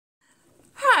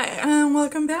and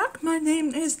welcome back. My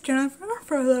name is Jennifer.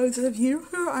 For those of you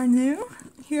who are new,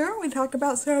 here we talk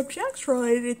about subjects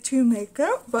related to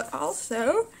makeup, but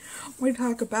also we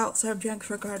talk about subjects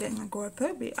regarding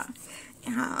agoraphobia.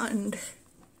 And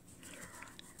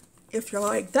if you're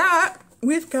like that,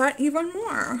 we've got even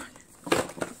more.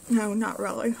 No, not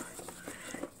really.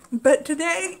 But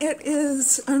today it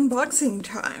is unboxing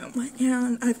time,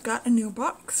 and I've got a new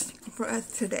box for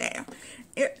us today.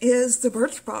 It is the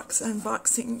Birchbox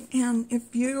unboxing, and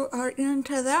if you are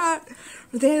into that,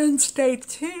 then stay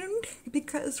tuned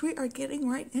because we are getting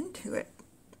right into it.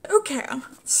 Okay,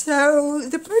 so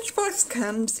the Birchbox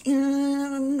comes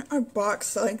in a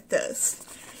box like this,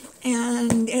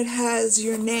 and it has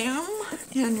your name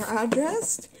and your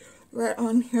address right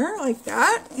on here like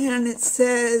that, and it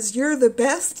says, "You're the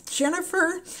best,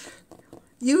 Jennifer.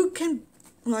 You can,"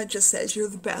 well, it just says, "You're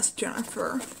the best,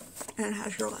 Jennifer," and it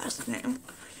has your last name.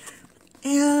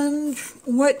 And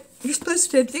what you're supposed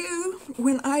to do,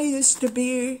 when I used to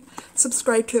be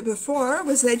subscribed to it before,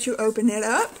 was that you open it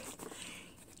up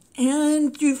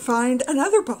and you find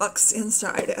another box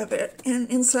inside of it. And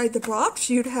inside the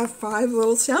box, you'd have 5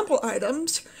 little sample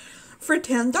items for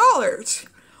 $10.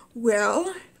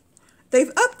 Well,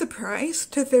 they've upped the price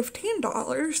to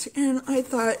 $15, and I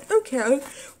thought, okay,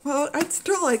 well, I'd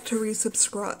still like to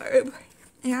resubscribe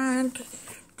and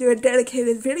do a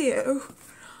dedicated video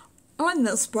on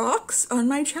this box on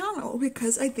my channel,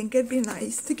 because I think it'd be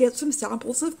nice to get some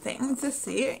samples of things to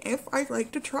see if I'd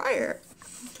like to try it.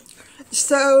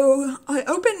 So I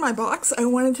opened my box. I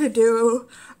wanted to do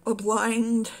a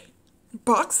blind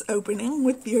box opening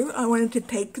with you. I wanted to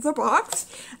take the box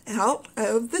out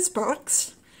of this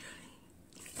box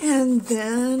and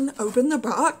then open the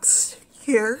box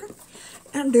here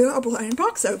and do a blind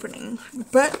box opening.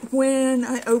 But when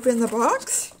I opened the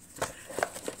box,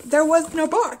 there was no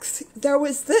box. There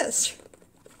was this.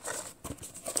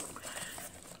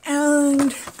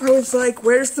 And I was like,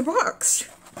 where's the box?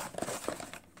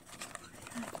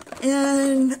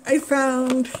 And I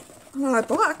found a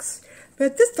box,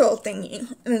 but this little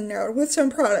thingy in there with some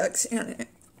products in it.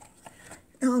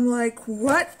 And I'm like,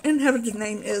 what in heaven's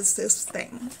name is this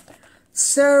thing?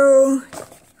 So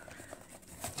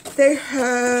they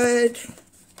had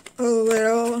a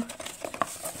little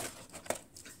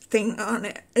thing on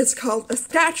it. It's called a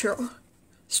stasher.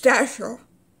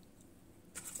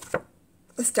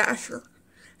 A stasher.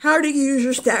 How to use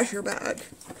your stasher bag.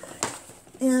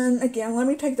 And again, let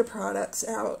me take the products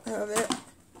out of it.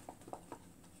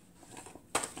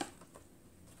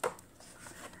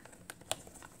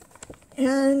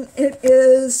 And it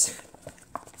is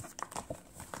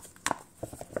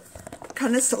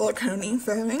kind of silicone-y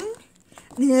feeling.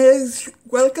 It is,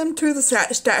 "Welcome to the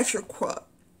Stasher Club.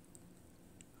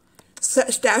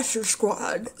 Stasher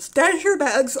Squad. Stasher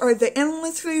bags are the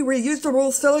endlessly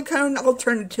reusable silicone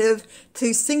alternative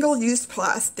to single-use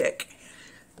plastic.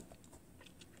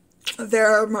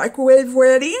 They're microwave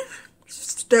ready,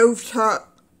 stovetop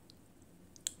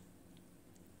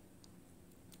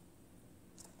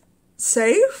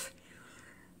safe,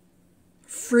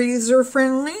 freezer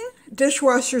friendly,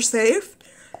 dishwasher safe,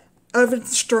 oven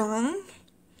strong,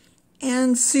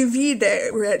 and sous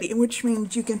vide ready," which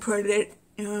means you can put it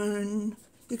in,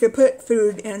 you can put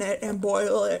food in it and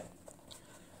boil it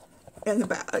in the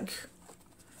bag.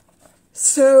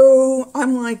 So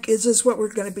I'm like, is this what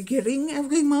we're going to be getting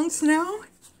every month now?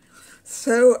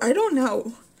 So I don't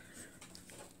know.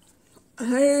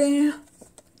 I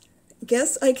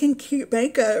guess I can keep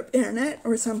makeup in it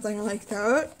or something like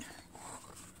that.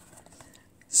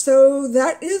 So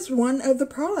that is one of the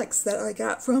products that I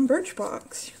got from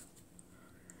Birchbox.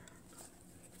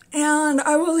 And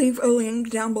I will leave a link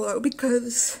down below,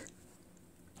 because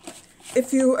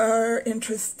if you are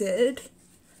interested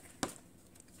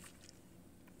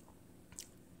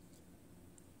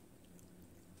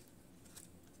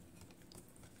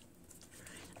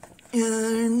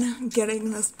in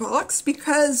getting this box,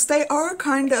 because they are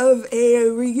kind of a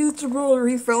reusable,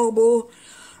 refillable,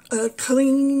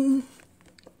 clean.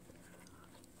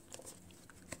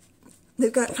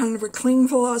 They've got kind of a clean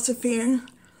philosophy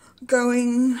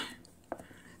going.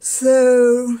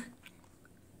 So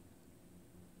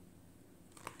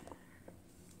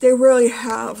they really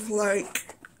have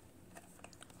like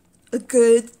a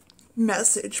good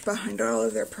message behind all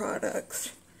of their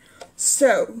products.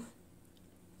 So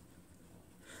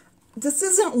this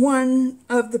isn't one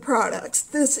of the products.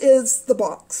 This is the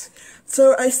box.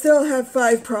 So I still have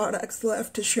 5 products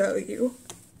left to show you.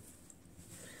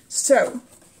 So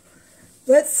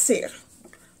let's see.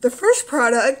 The first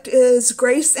product is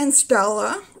Grace and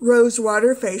Stella Rose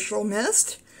Water Facial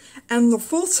Mist, and the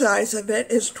full size of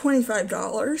it is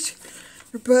 $25.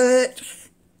 but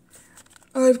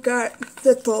I've got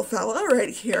this little fella right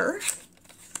here.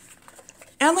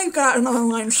 And they've got an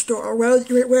online store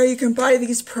where you can buy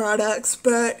these products,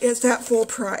 but it's at full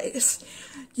price.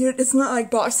 It's not like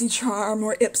BoxyCharm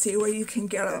or Ipsy where you can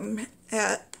get them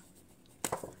at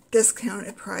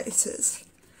discounted prices.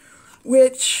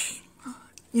 Which,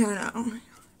 you know,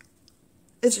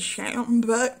 is a shame,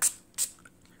 but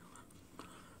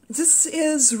this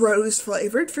is rose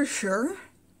flavored for sure.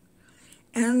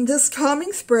 And this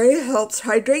calming spray helps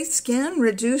hydrate skin,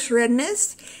 reduce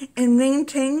redness, and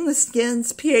maintain the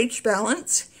skin's pH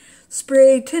balance.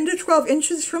 Spray 10 to 12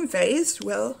 inches from face.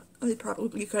 Well, I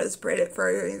probably could have sprayed it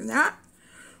further than that.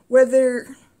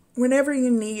 Whenever you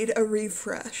need a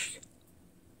refresh.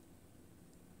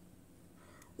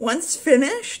 Once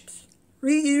finished,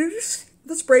 reuse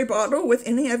the spray bottle with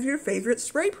any of your favorite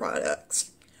spray products.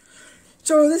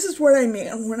 So this is what I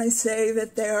mean when I say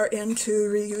that they are into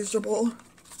reusable,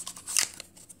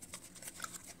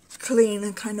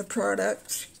 clean kind of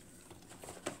products.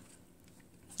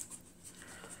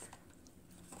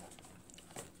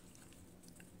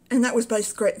 And that was by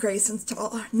Grace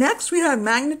Installer. Next we have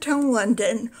Magnetone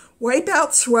London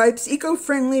Wipeout Swipes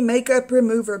Eco-Friendly Makeup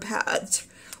Remover Pads.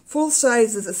 Full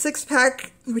size is a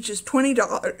 6-pack, which is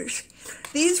 $20.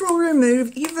 These will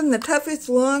remove even the toughest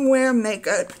long-wear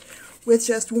makeup with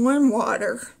just warm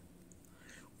water.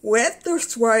 Wet the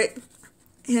swipe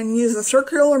and use a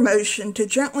circular motion to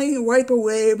gently wipe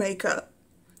away makeup.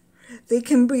 They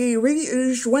can be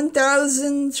reused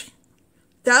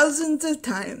thousands of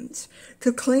times.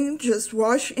 To clean, just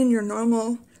wash in your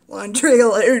normal laundry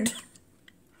load.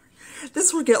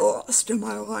 This will get lost in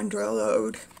my laundry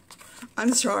load.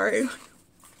 I'm sorry.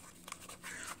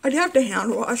 I'd have to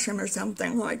hand wash them or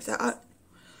something like that.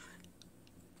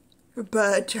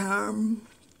 But, I'll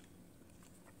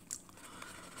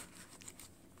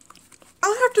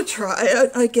have to try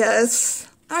it, I guess.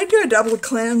 I do a double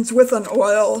cleanse with an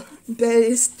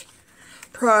oil-based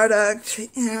product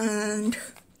and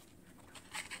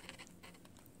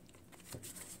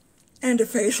a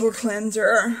facial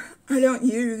cleanser. I don't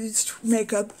use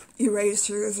makeup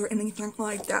erasers or anything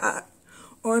like that,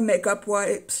 or makeup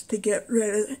wipes to get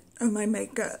rid of my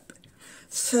makeup.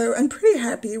 So I'm pretty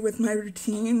happy with my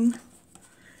routine.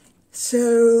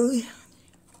 So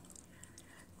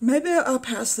maybe I'll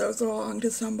pass those along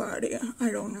to somebody. I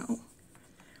don't know.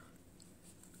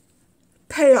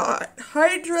 Payot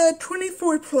Hydra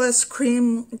 24 Plus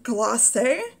Cream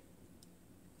Glacé.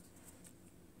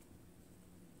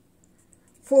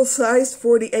 Full size,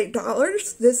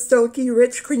 $48. This silky,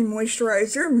 rich cream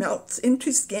moisturizer melts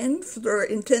into skin for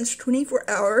intense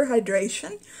 24-hour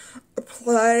hydration.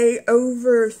 Apply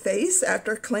over face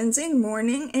after cleansing,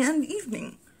 morning and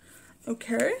evening.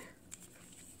 Okay.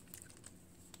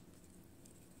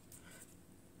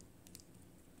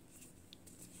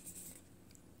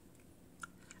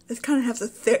 It kind of has a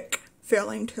thick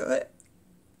feeling to it.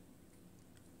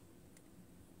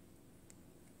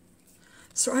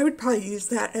 So I would probably use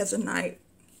that as a night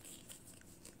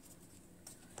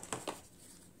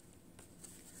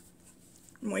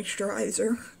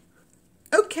moisturizer.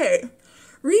 Okay,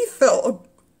 refillable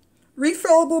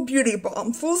beauty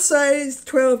balm, full size,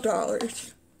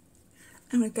 $12.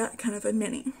 And we've got kind of a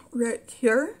mini right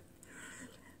here.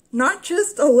 Not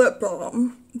just a lip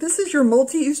balm. This is your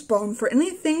multi-use balm for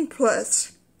anything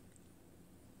plus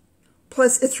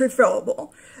it's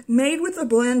refillable. Made with a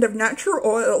blend of natural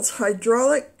oils,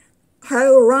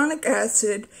 hyaluronic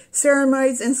acid,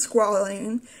 ceramides, and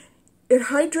squalane. It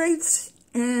hydrates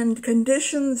and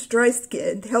conditions dry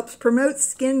skin, helps promote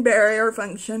skin barrier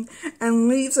function, and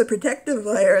leaves a protective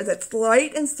layer that's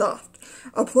light and soft.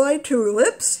 Apply to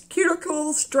lips,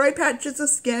 cuticles, dry patches of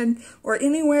skin, or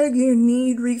anywhere you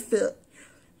need refill.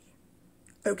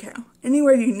 Okay,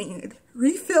 anywhere you need.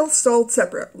 Refill sold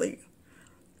separately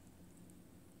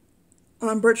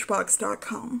on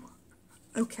Birchbox.com.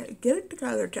 Okay, get it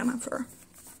together, Jennifer.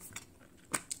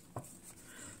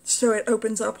 So it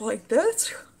opens up like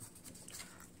this.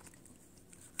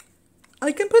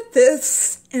 I can put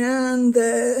this and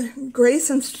the Grace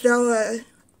and Stella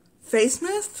face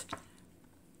mist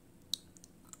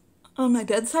on my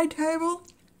bedside table.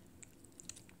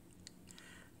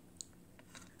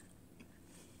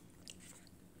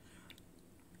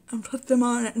 And put them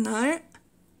on at night.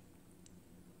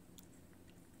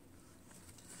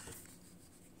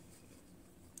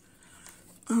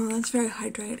 Oh, that's very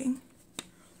hydrating.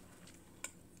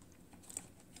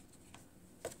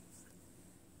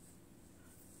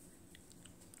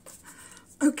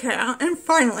 Okay, and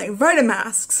finally,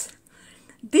 Vitamasks.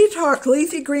 Detox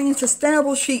Leafy Green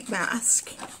Sustainable Sheet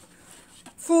Mask.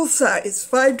 full size,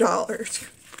 $5.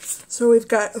 So we've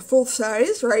got a full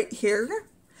size right here.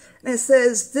 And it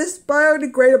says, this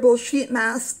biodegradable sheet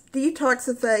mask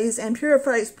detoxifies and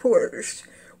purifies pores.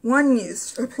 One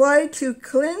use. Apply to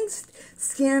cleansed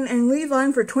skin and leave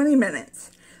on for 20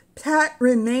 minutes. Pat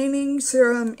remaining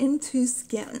serum into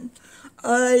skin.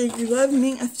 I love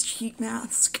me a sheet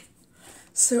mask.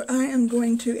 So I am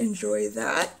going to enjoy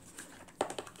that.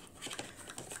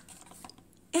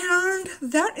 And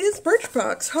that is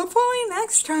Birchbox. Hopefully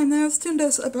next time they'll send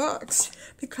us a box,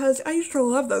 because I used to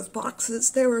love those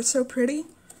boxes. They were so pretty.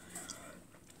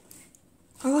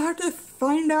 I'll have to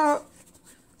find out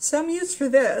some use for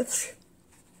this.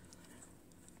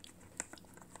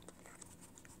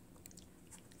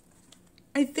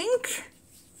 I think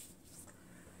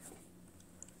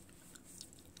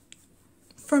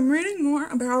from reading more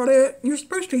about it, you're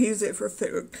supposed to use it for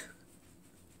food.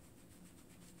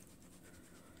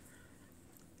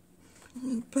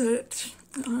 But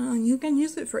you can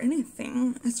use it for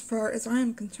anything as far as I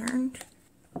am concerned.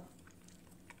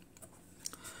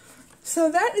 So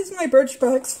that is my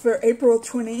Birchbox for April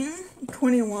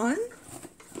 2021.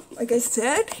 Like I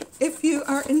said, if you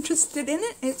are interested in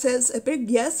it, it says a big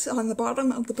yes on the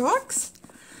bottom of the box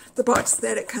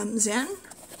that it comes in.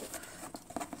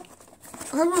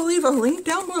 I will leave a link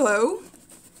down below.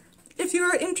 If you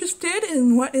are interested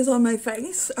in what is on my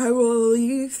face, I will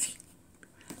leave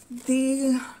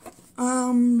the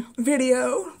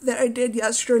video that I did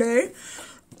yesterday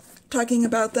talking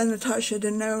about the Natasha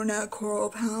Denona Coral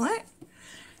Palette.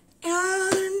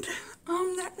 And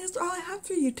that is all I have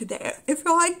for you today. If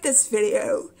you like this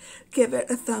video, give it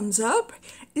a thumbs up.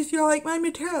 If you like my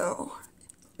material,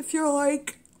 if you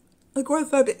like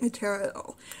agoraphobic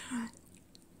material,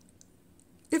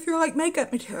 if you like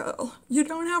makeup material, you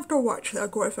don't have to watch the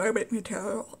agoraphobic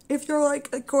material. If you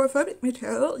like agoraphobic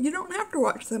material, you don't have to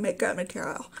watch the makeup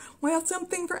material. We have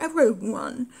something for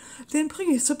everyone. Then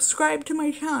please subscribe to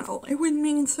my channel. It would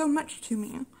mean so much to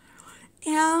me.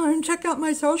 And check out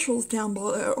my socials down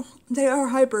below. They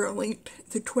are hyperlinked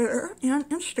to Twitter and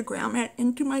Instagram at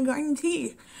Into My Garden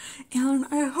Tea. And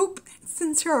I hope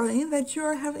sincerely that you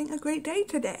are having a great day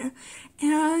today.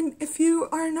 And if you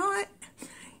are not,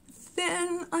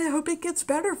 then I hope it gets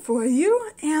better for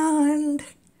you, and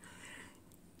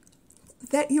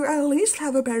that you at least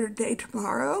have a better day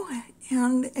tomorrow,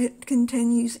 and it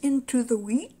continues into the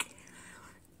week,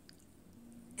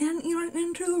 and even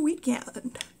into the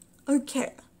weekend.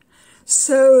 Okay,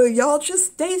 so y'all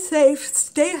just stay safe,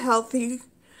 stay healthy,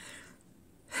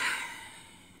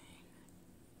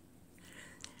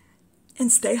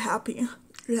 and stay happy.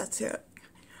 That's it.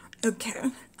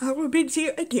 Okay, I will bid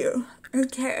you adieu.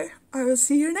 Okay, I will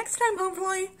see you next time,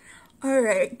 hopefully.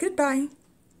 Alright, goodbye.